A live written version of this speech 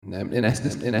Welcome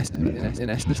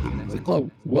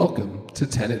to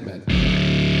Tenet Men.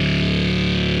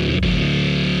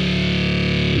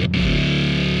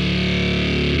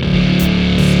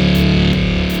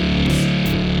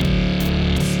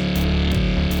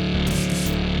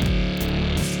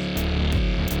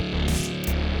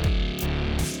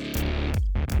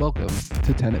 Welcome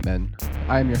to Tenet Men.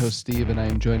 I am your host, Steve, and I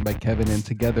am joined by Kevin, and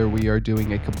together we are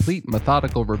doing a complete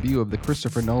methodical review of the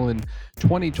Christopher Nolan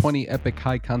 2020 epic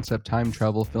high-concept time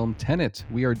travel film Tenet.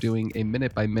 We are doing a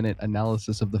minute-by-minute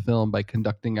analysis of the film by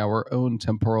conducting our own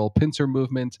temporal pincer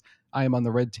movement. I am on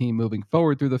the red team moving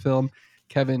forward through the film.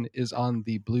 Kevin is on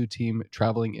the blue team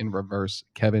traveling in reverse.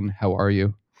 Kevin, how are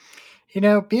you? You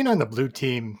know, being on the blue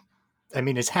team, I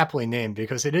mean, it's happily named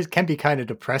because can be kind of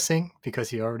depressing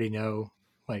because you already know,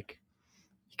 you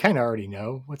kind of already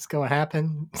know what's going to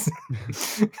happen.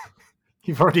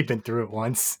 You've already been through it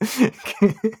once.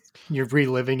 You're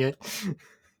reliving it.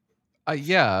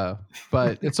 Yeah,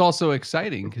 but it's also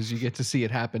exciting because you get to see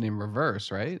it happen in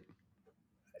reverse, right?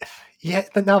 Yeah,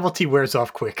 the novelty wears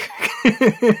off quick.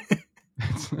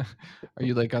 Are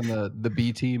you like on the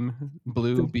B team,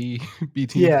 blue B team?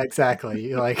 Yeah, exactly.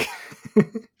 You're like,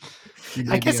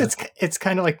 I guess it's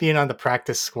kind of like being on the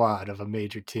practice squad of a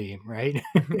major team, right?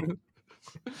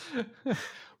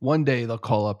 One day they'll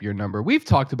call up your number. We've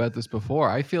talked about this before.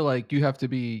 I feel like you have to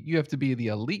be the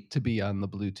elite to be on the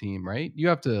blue team, right? You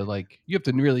have to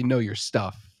really know your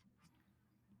stuff.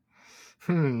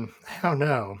 I don't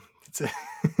know.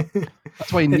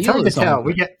 That's why it's Neil hard to is on tell.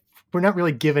 We're not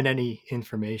really given any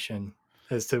information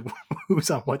as to who's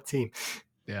on what team.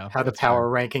 Yeah, how the power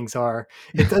rankings are.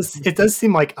 It does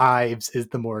seem like Ives is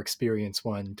the more experienced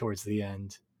one towards the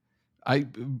end.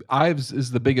 Ives is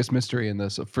the biggest mystery in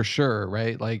this for sure,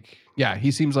 right? Like, yeah,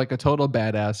 he seems like a total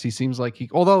badass. He seems like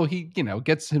although he,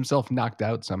 gets himself knocked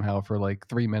out somehow for like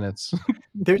 3 minutes.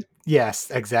 Yes,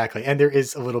 exactly. And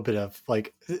there's a little bit of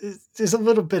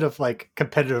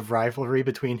competitive rivalry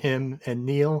between him and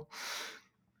Neil.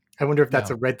 I wonder if that's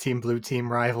a red team, blue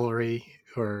team rivalry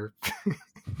or.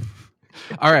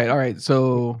 All right.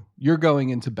 So you're going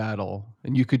into battle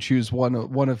and you could choose one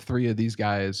of three of these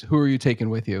guys. Who are you taking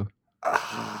with you?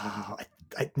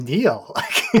 Neil.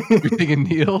 You're thinking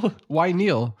Neil? Why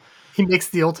Neil? He makes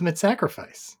the ultimate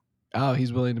sacrifice. Oh,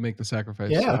 he's willing to make the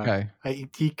sacrifice. Yeah. Okay.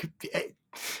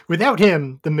 Without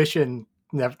him, the mission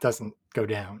doesn't go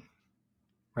down.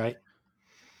 Right?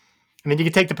 I mean, you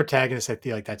could take the protagonist. I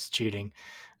feel like that's cheating.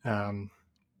 The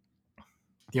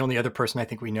only other person I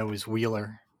think we know is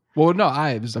Wheeler. Well, no,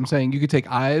 Ives. I'm saying you could take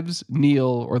Ives,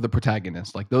 Neil, or the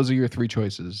protagonist. Like, those are your three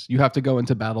choices. You have to go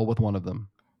into battle with one of them.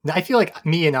 I feel like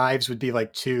me and Ives would be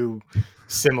like too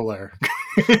similar.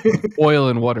 Oil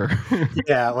and water.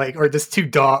 Yeah, or just a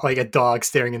dog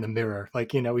staring in the mirror.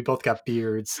 Like, we both got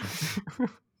beards.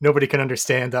 Nobody can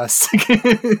understand us.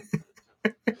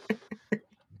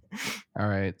 All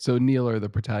right. So Neil or the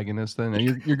protagonist then?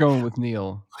 You're going with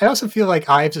Neil. I also feel like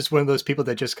Ives is one of those people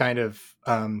that just kind of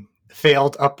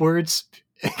failed upwards.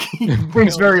 He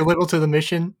brings very little to the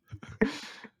mission.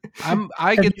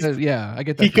 I get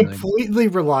that. He completely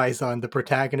relies on the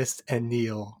protagonist and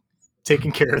Neil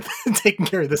taking care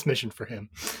of this mission for him.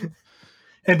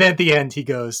 And then at the end, he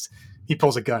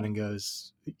pulls a gun and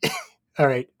goes, "All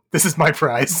right, this is my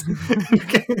prize."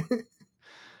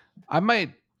 I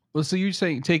might. Well, so you're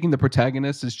saying taking the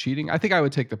protagonist is cheating? I think I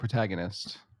would take the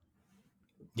protagonist.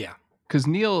 Yeah, because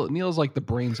Neil's like the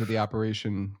brains of the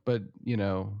operation, but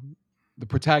the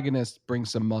protagonist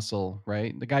brings some muscle,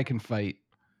 right? The guy can fight.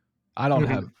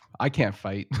 I can't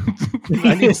fight.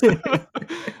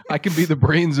 I can be the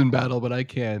brains in battle, but I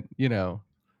can't, Yeah.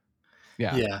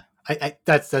 Yeah.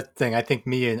 That's the thing. I think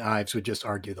me and Ives would just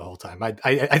argue the whole time.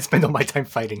 I'd spend all my time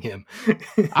fighting him.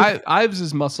 Ives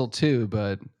is muscle too,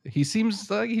 but he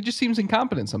just seems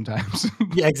incompetent sometimes.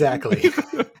 Yeah, exactly.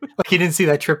 Like he didn't see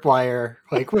that tripwire.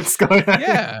 Like, what's going on?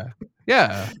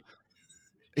 Yeah.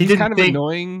 He's kind of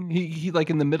annoying. He like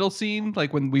in the middle scene,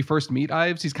 like when we first meet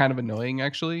Ives, he's kind of annoying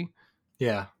actually.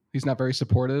 Yeah. He's not very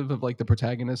supportive of like the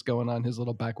protagonist going on his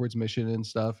little backwards mission and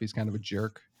stuff. He's kind of a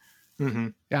jerk. Mm-hmm.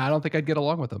 Yeah, I don't think I'd get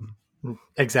along with him.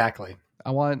 Exactly.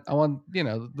 I want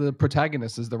the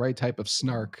protagonist is the right type of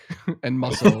snark and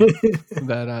muscle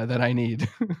that I need.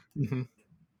 Mm-hmm.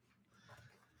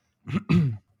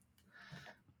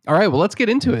 All right, well, let's get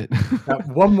into it.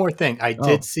 One more thing. I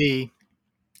did see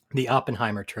the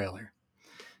Oppenheimer trailer.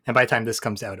 And by the time this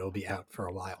comes out, it'll be out for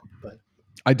a while. But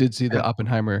I did see the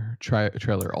Oppenheimer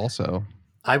trailer also.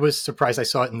 I was surprised I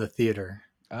saw it in the theater.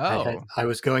 Oh. I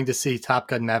was going to see Top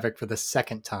Gun Maverick for the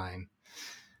second time.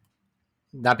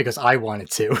 not because I wanted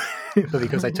to, but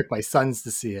because I took my sons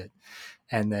to see it,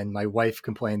 and then my wife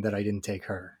complained that I didn't take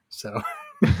her. So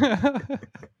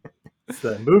it's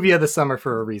the movie of the summer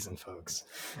for a reason, folks.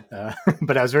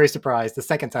 But I was very surprised the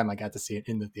second time I got to see it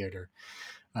in the theater.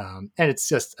 And it's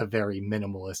just a very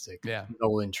minimalistic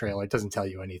Nolan trailer. It doesn't tell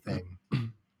you anything.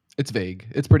 It's vague.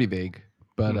 It's pretty vague,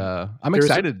 but I'm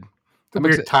excited. The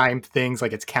weird time things,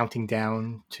 like it's counting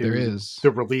down to is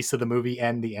the release of the movie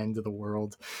and the end of the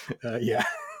world. Yeah.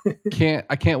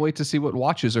 I can't wait to see what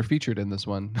watches are featured in this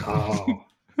one. Oh,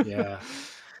 yeah.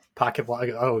 Pocket watch.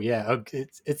 Oh, yeah.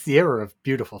 It's the era of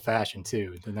beautiful fashion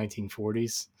too. The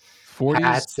 1940s. 40s,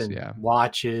 hats and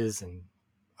watches and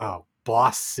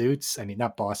boss suits. I mean,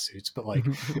 not boss suits, but like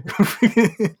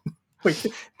wait,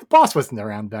 the boss wasn't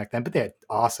around back then, but they had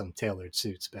awesome tailored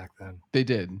suits back then. They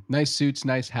did. Nice suits,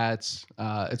 nice hats.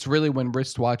 It's really when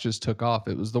wristwatches took off.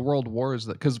 It was the World Wars,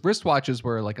 because wristwatches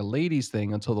were like a ladies'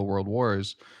 thing until the World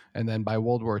Wars, and then by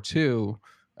World War II,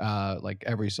 like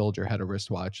every soldier had a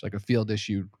wristwatch, like a field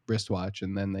issued wristwatch,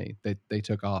 and then they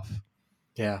took off.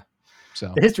 Yeah.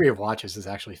 So the history of watches is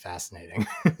actually fascinating.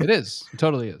 It is. It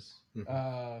totally is.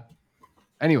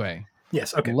 Anyway.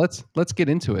 Yes. Okay. Let's get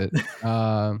into it.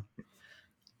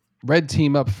 Red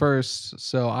team up first.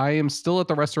 So I am still at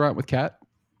the restaurant with Kat.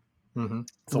 Mm-hmm.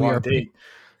 It's a long date.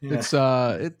 Yeah. It's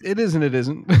it is and it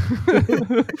isn't.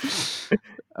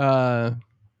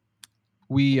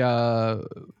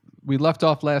 We left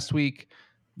off last week.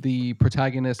 The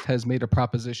protagonist has made a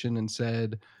proposition and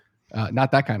said,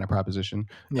 not that kind of proposition.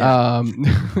 Yeah.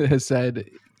 Has said,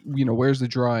 where's the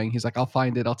drawing? He's like, I'll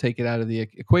find it. I'll take it out of the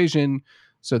equation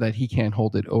so that he can't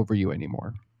hold it over you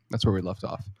anymore. That's where we left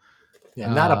off.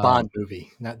 Yeah, not a Bond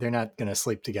movie. They're not going to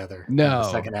sleep together. No. In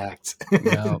the second act.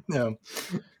 No. No.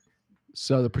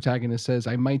 So the protagonist says,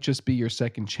 I might just be your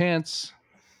second chance.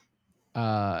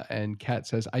 And Kat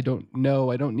says, I don't know.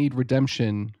 I don't need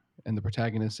redemption. And the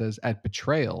protagonist says, at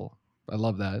betrayal. I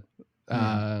love that.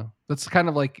 That's kind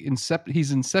of like he's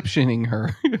inceptioning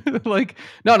her. Like,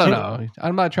 no.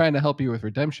 I'm not trying to help you with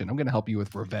redemption. I'm going to help you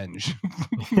with revenge.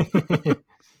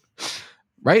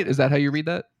 Right? Is that how you read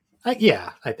that?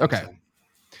 Yeah, I think so.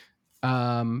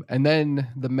 And then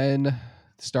the men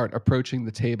start approaching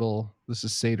the table. This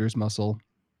is Sator's muscle.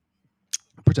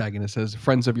 Protagonist says,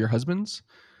 friends of your husbands.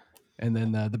 And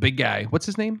then the big guy, what's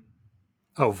his name?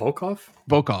 Oh, Volkov?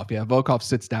 Volkov, yeah. Volkov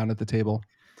sits down at the table.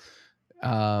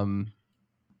 And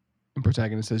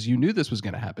protagonist says, you knew this was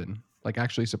going to happen. Like,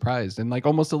 actually surprised and like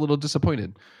almost a little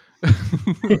disappointed.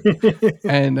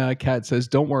 And Kat says,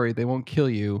 don't worry, they won't kill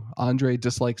you. Andre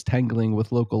dislikes tangling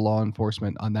with local law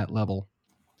enforcement on that level.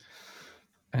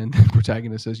 And the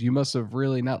protagonist says, you must have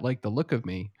really not liked the look of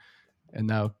me. And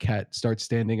now Kat starts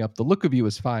standing up. The look of you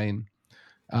is fine.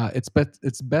 It's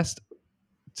best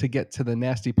to get to the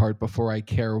nasty part before I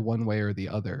care one way or the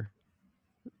other.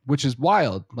 Which is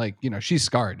wild. Like, she's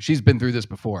scarred. She's been through this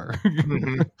before.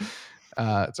 Mm-hmm.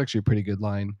 It's actually a pretty good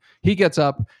line. He gets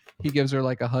up. He gives her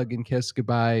like a hug and kiss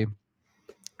goodbye.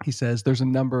 He says, there's a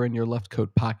number in your left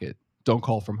coat pocket. Don't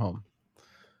call from home.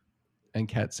 And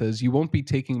Kat says, you won't be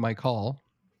taking my call.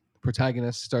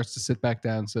 Protagonist starts to sit back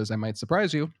down and says, I might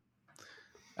surprise you.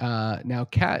 Now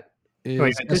Kat is...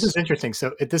 Wait, this is interesting.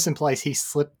 So this implies he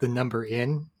slipped the number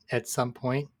in at some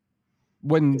point?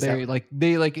 When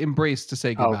they embrace to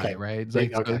say goodbye, okay. Right? It's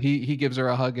like, okay. So he gives her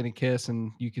a hug and a kiss,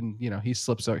 and you can, he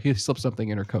slips something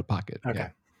in her coat pocket. Okay.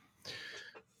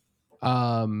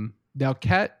 Yeah. Now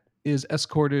Kat is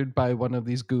escorted by one of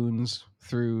these goons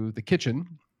through the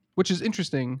kitchen, which is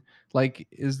interesting. Like,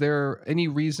 is there any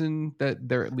reason that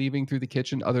they're leaving through the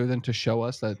kitchen other than to show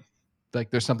us that, like,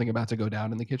 there's something about to go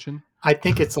down in the kitchen? I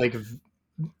think it's like,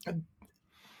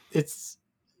 it's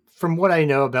from what I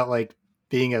know about like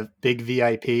being a big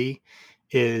VIP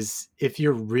is if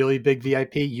you're really big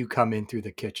VIP, you come in through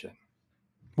the kitchen.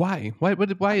 Why?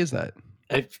 Why is that?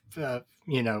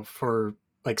 For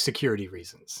like security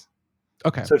reasons.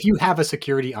 Okay. So if you have a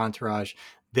security entourage,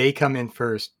 they come in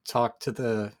first, talk to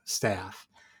the staff,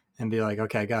 and be like,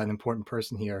 okay, I got an important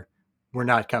person here. We're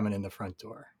not coming in the front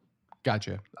door.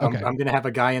 Gotcha. Okay. I'm going to have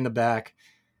a guy in the back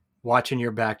watching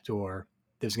your back door.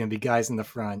 There's going to be guys in the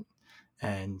front,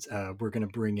 and we're going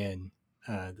to bring in,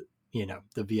 the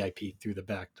VIP through the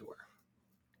back door.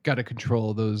 Got to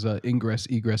control those ingress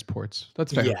egress ports.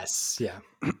 That's fair. Yes. Yeah.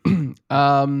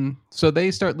 So they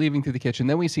start leaving through the kitchen.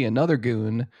 Then we see another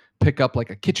goon pick up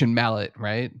like a kitchen mallet,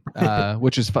 right?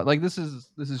 Which is fun. Like this is.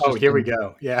 Oh, here we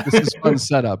go. Yeah. This is fun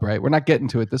setup, right? We're not getting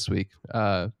to it this week,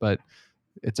 but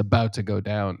it's about to go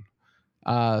down.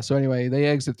 So anyway, they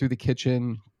exit through the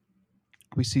kitchen.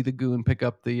 We see the goon pick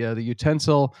up the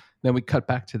utensil. Then we cut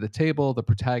back to the table. The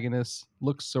protagonist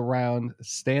looks around,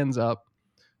 stands up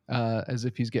as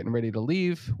if he's getting ready to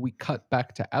leave. We cut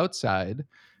back to outside.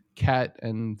 Kat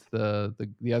and the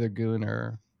other goon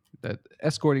are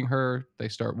escorting her. They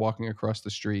start walking across the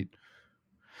street,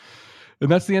 and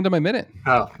that's the end of my minute.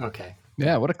 Oh, okay.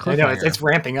 Yeah, what a I know cliffhanger! it's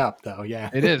ramping up though. Yeah,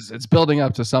 It is. It's building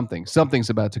up to something. Something's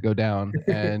about to go down,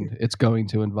 and it's going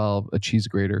to involve a cheese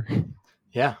grater.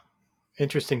 Yeah,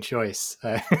 interesting choice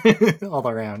all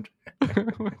around.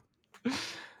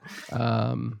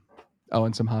 Oh,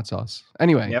 and some hot sauce.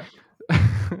 Anyway, Yep.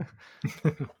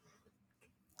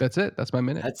 that's it. That's my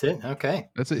minute. That's it. Okay.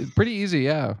 That's it. Pretty easy,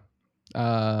 yeah.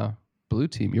 Blue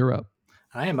team, you're up.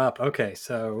 I am up. Okay,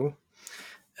 so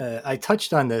I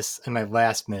touched on this in my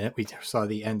last minute. We saw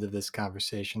the end of this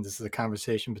conversation. This is a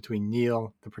conversation between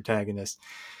Neil, the protagonist,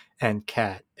 and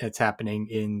Kat. It's happening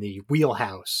in the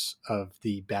wheelhouse of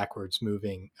the backwards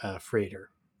moving freighter.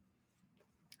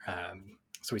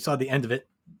 So we saw the end of it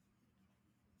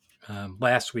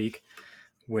last week,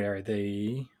 where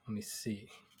they, let me see,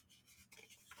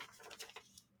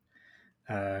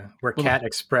 where Kat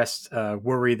expressed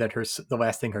worry that the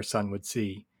last thing her son would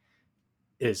see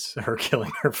is her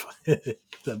killing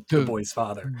the boy's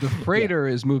father. The freighter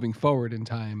is moving forward in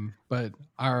time, but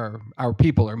our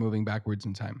people are moving backwards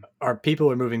in time. Our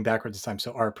people are moving backwards in time,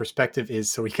 so our perspective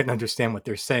is so we can understand what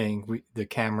they're saying. The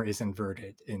camera is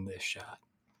inverted in this shot.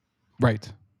 Right.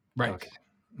 Okay.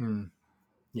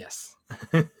 Yes.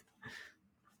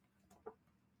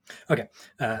 Okay.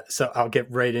 So I'll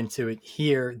get right into it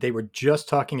here. They were just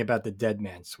talking about the dead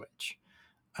man switch,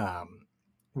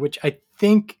 which I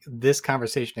think this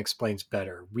conversation explains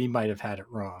better. We might have had it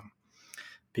wrong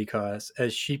because,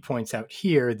 as she points out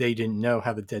here, they didn't know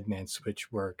how the dead man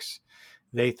switch works.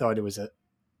 They thought it was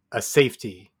a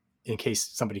safety in case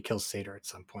somebody kills Sator at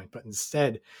some point, but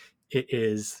instead it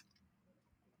is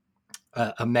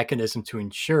a mechanism to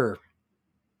ensure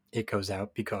it goes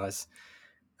out because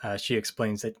she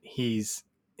explains that he's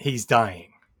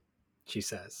dying, she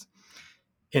says.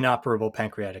 Inoperable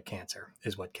pancreatic cancer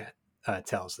is what Kat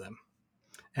tells them.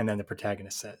 And then the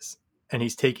protagonist says, and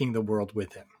he's taking the world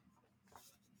with him.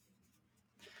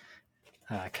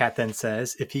 Kat then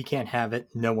says, if he can't have it,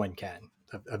 no one can.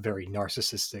 A very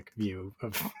narcissistic view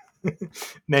of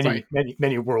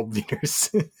many world leaders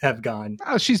have gone.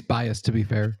 Oh, she's biased, to be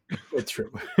fair. It's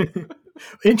true.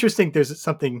 Interesting. There's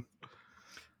something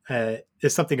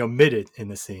omitted in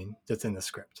the scene that's in the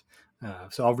script.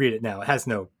 So I'll read it now. It has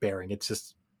no bearing. It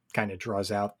just kind of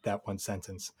draws out that one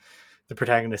sentence. The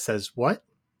protagonist says, what?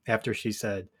 After she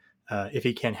said, if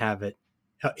he can't have it,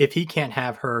 if he can't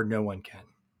have her, no one can.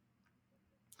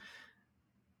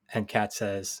 And Kat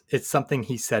says, it's something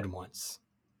he said once.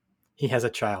 He has a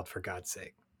child, for God's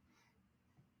sake.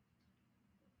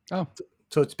 Oh.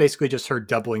 So it's basically just her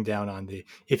doubling down on the,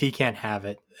 if he can't have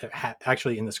it,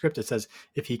 actually in the script it says,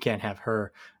 if he can't have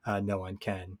her, no one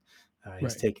can.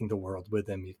 He's taking the world with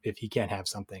him. If he can't have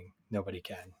something, nobody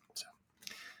can. So,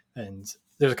 and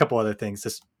there's a couple other things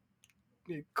just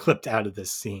clipped out of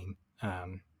this scene.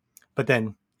 But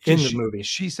then in the movie,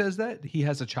 she says that he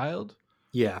has a child.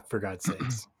 Yeah, for God's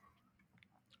sakes.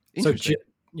 So okay.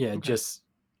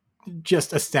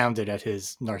 Just astounded at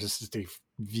his narcissistic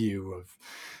view of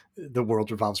the world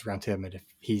revolves around him, and if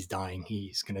he's dying,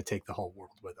 he's going to take the whole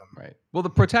world with him. Right. Well, the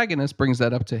protagonist brings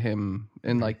that up to him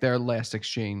in like their last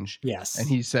exchange. Yes. And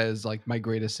he says, like, my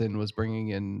greatest sin was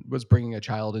bringing a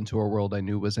child into a world I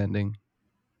knew was ending.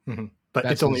 Mm-hmm. But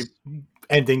it's only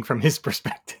ending from his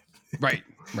perspective. Right.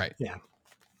 Yeah.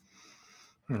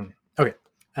 Mm-hmm.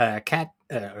 Okay. Kat.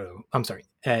 I'm sorry.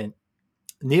 And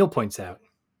Neil points out.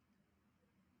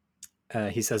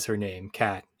 He says her name,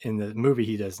 Kat. In the movie,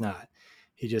 he does not.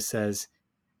 He just says,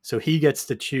 so he gets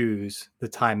to choose the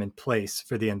time and place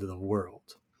for the end of the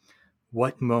world.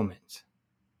 What moment?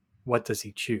 What does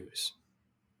he choose?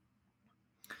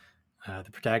 The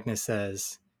protagonist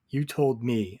says, you told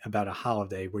me about a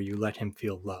holiday where you let him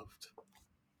feel loved.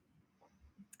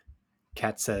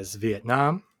 Kat says,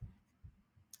 Vietnam.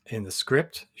 In the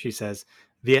script, she says,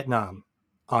 Vietnam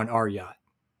on our yacht.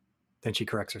 Then she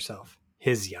corrects herself,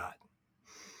 his yacht.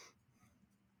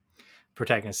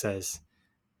 Protagonist says,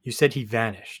 you said he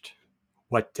vanished.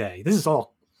 What day? This is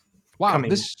all. Wow,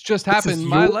 this just happened in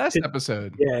my last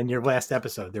episode. Yeah, in your last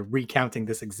episode. They're recounting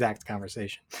this exact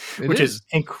conversation, which is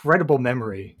incredible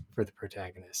memory for the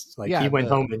protagonist. Like, he went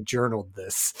home and journaled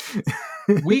this.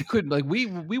 We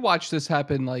watched this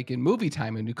happen like in movie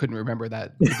time, and we couldn't remember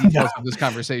that the details of this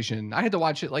conversation. I had to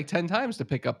watch it like 10 times to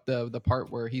pick up the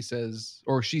part where he says,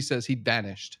 or she says, he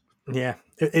vanished. Yeah,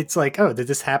 it's like, oh, did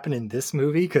this happen in this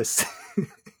movie? Because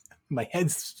my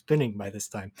head's spinning by this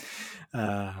time.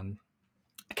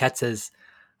 Kat says,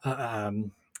 I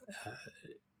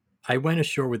went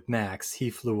ashore with Max.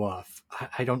 He flew off.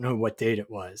 I don't know what date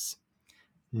it was.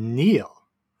 Neil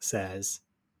says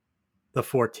the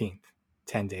 14th,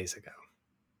 10 days ago.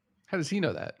 How does he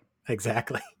know that?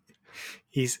 Exactly.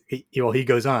 He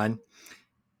goes on.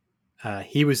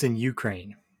 He was in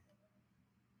Ukraine.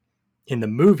 In the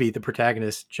movie, the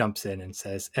protagonist jumps in and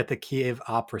says, at the Kiev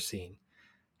opera scene.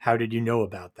 How did you know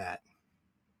about that?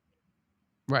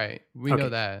 Right. We know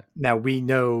that. Now we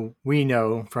know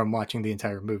from watching the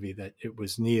entire movie that it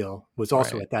was Neil was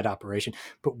also Right. at that operation,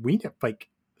 but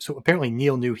so apparently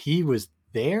Neil knew he was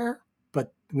there,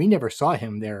 but we never saw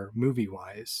him there movie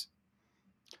wise.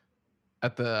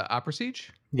 At the Opera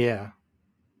Siege? Yeah.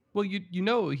 Well, you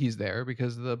know he's there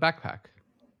because of the backpack.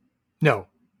 No.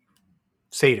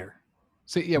 Seder.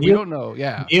 So yeah, we don't know.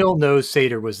 Yeah. Neil knows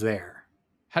Seder was there.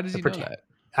 How does he know that?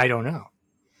 I don't know.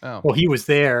 Oh. Well, he was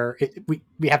there.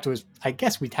 We have to. I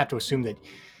guess we'd have to assume that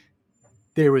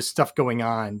there was stuff going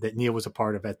on that Neil was a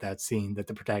part of at that scene that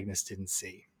the protagonist didn't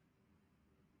see.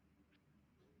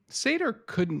 Seder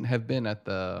couldn't have been at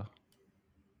the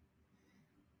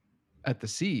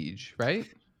siege, right?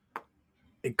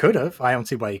 It could have. I don't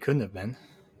see why he couldn't have been.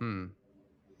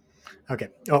 Okay.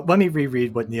 Well, let me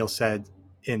reread what Neil said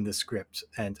in the script.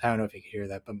 And I don't know if you can hear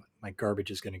that, but my garbage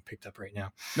is getting picked up right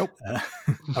now. Nope.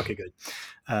 Okay, good.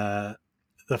 The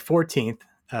 14th,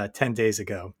 10 days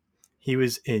ago, he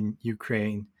was in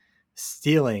Ukraine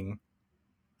stealing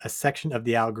a section of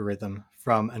the algorithm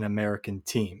from an American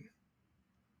team.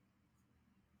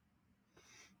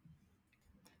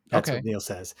 That's what Neil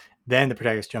says. Then the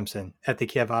protagonist jumps in. At the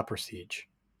Kiev opera siege.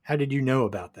 How did you know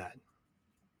about that?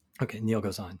 Okay, Neil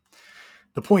goes on.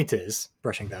 The point is,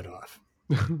 brushing that off,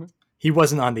 he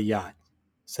wasn't on the yacht.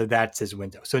 So that's his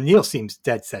window. So Neil seems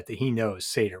dead set that he knows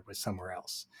Seder was somewhere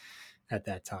else at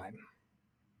that time.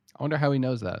 I wonder how he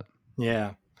knows that.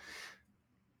 Yeah.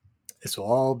 This will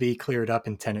all be cleared up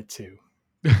in Tenet 2.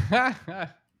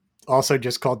 Also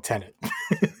just called Tenet.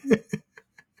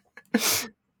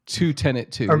 To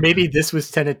Tenet 2. Or maybe this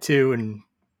was Tenet 2 and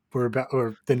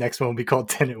or the next one will be called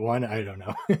Tenet 1. I don't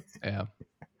know. Yeah.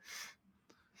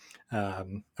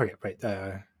 Okay,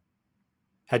 right.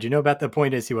 How'd you know about the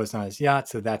point is he wasn't on his yacht,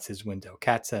 so that's his window.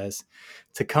 Kat says,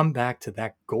 to come back to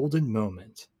that golden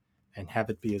moment and have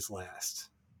it be his last.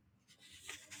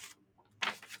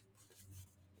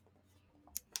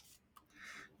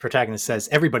 Protagonist says,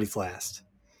 everybody's last.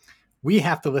 We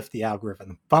have to lift the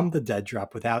algorithm, bum the dead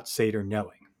drop without Seder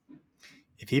knowing.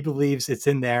 If he believes it's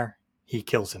in there, he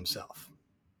kills himself.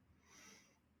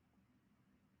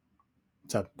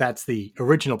 So that's the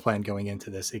original plan going into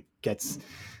this. It gets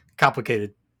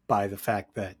complicated by the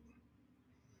fact that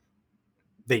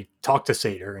they talk to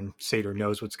Seder and Seder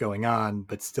knows what's going on,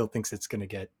 but still thinks it's going to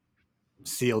get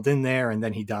sealed in there. And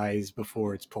then he dies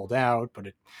before it's pulled out.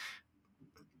 But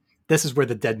this is where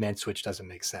the dead man switch doesn't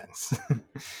make sense.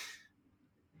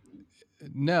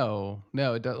 No,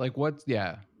 it does. Like what?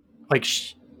 Yeah. Like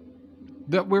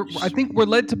I think we're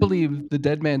led to believe the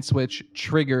dead man switch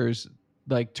triggers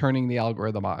like turning the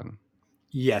algorithm on.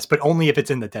 Yes, but only if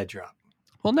it's in the dead drop.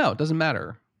 Well, no, it doesn't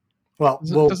matter. Well,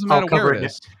 doesn't matter I'll cover where it it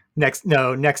is.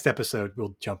 next episode.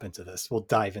 We'll jump into this. We'll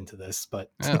dive into this,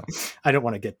 but I don't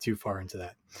want to get too far into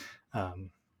that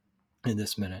in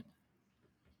this minute.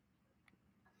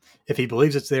 If he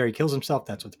believes it's there, he kills himself.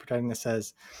 That's what the protagonist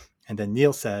says. And then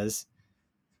Neil says,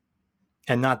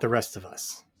 and not the rest of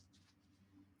us.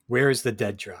 Where is the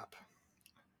dead drop?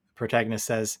 The protagonist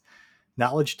says,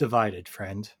 knowledge divided,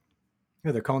 friend.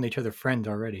 Oh, they're calling each other friend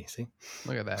already. See?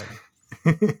 Look at that.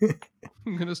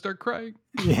 I'm going to start crying.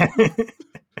 Yeah.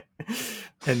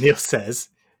 And Neil says,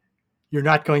 you're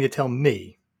not going to tell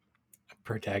me. The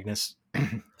protagonist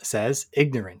says,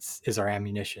 ignorance is our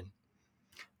ammunition.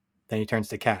 Then he turns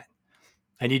to Kat.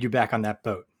 I need you back on that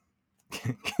boat.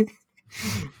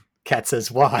 Kat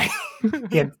says, why?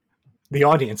 And the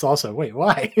audience also, wait,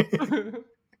 why?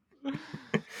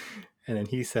 And then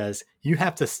he says, you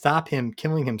have to stop him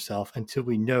killing himself until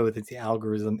we know that the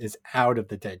algorithm is out of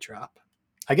the dead drop.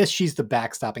 I guess she's the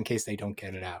backstop in case they don't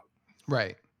get it out.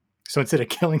 Right. So instead of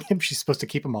killing him, she's supposed to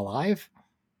keep him alive?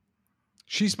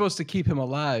 She's supposed to keep him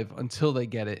alive until they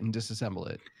get it and disassemble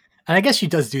it. And I guess she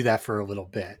does do that for a little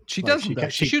bit. She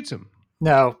doesn't. She shoots him.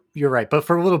 No, you're right. But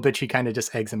for a little bit, she kind of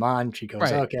just eggs him on. She goes,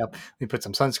 right. Okay, let me put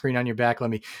some sunscreen on your back. Let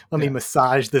me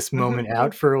massage this moment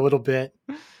out for a little bit.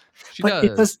 She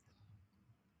does.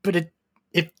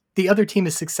 If the other team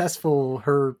is successful,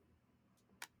 her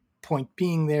point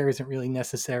being there isn't really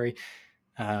necessary.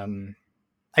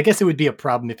 I guess it would be a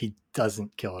problem if he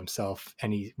doesn't kill himself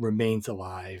and he remains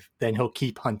alive. Then he'll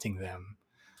keep hunting them,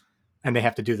 and they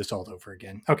have to do this all over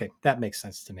again. Okay, that makes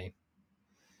sense to me.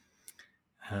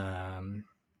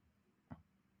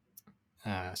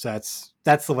 So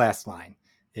that's the last line.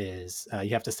 Is you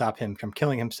have to stop him from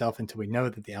killing himself until we know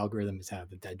that the algorithm is out of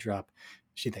the dead drop.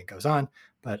 She then goes on,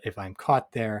 but if I'm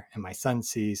caught there and my son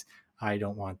sees, I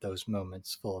don't want those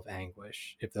moments full of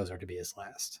anguish if those are to be his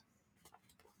last.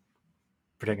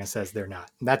 Protagonist says they're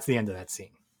not. And that's the end of that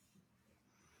scene.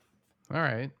 All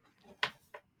right. All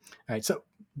right. So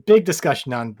big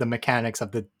discussion on the mechanics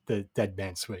of the dead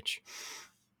man switch.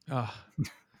 Did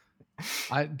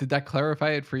that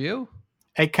clarify it for you?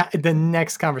 The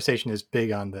next conversation is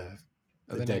big on the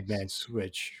dead man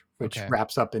switch, which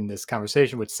wraps up in this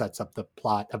conversation, which sets up the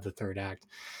plot of the third act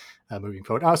moving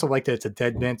forward. I also like that it's a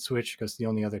dead man switch because the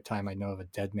only other time I know of a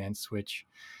dead man switch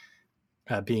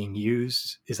being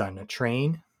used is on a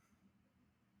train.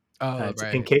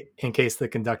 Right. In case the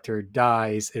conductor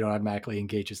dies, it automatically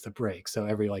engages the brake. So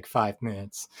every 5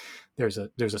 minutes, there's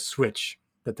a switch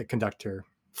that the conductor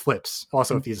flips.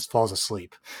 Also, if he just falls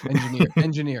asleep.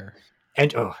 Engineer.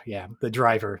 And the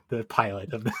driver, the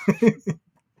pilot of the.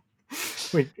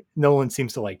 Wait, Nolan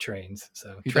seems to like trains,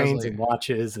 so he trains and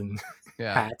watches and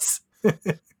hats.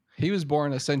 He was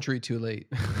born a century too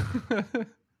late.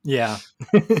 Yeah.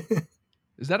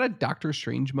 Is that a Doctor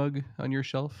Strange mug on your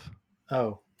shelf?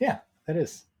 Oh, yeah, that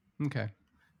is. Okay.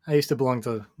 I used to belong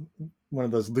to one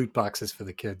of those loot boxes for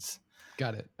the kids.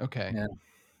 Got it. Okay. Yeah.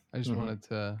 I just wanted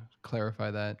to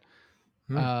clarify that.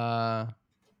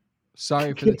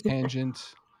 Sorry for the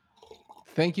tangent.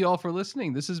 Thank you all for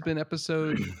listening. This has been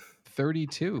episode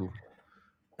 32.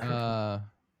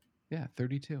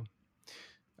 32.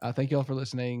 Thank you all for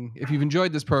listening. If you've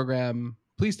enjoyed this program,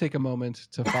 please take a moment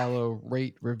to follow,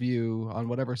 rate, review on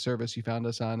whatever service you found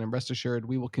us on. And rest assured,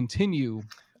 we will continue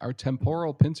our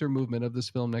temporal pincer movement of this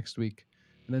film next week.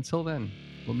 And until then,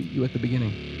 we'll meet you at the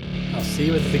beginning. I'll see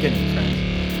you at the beginning, friend.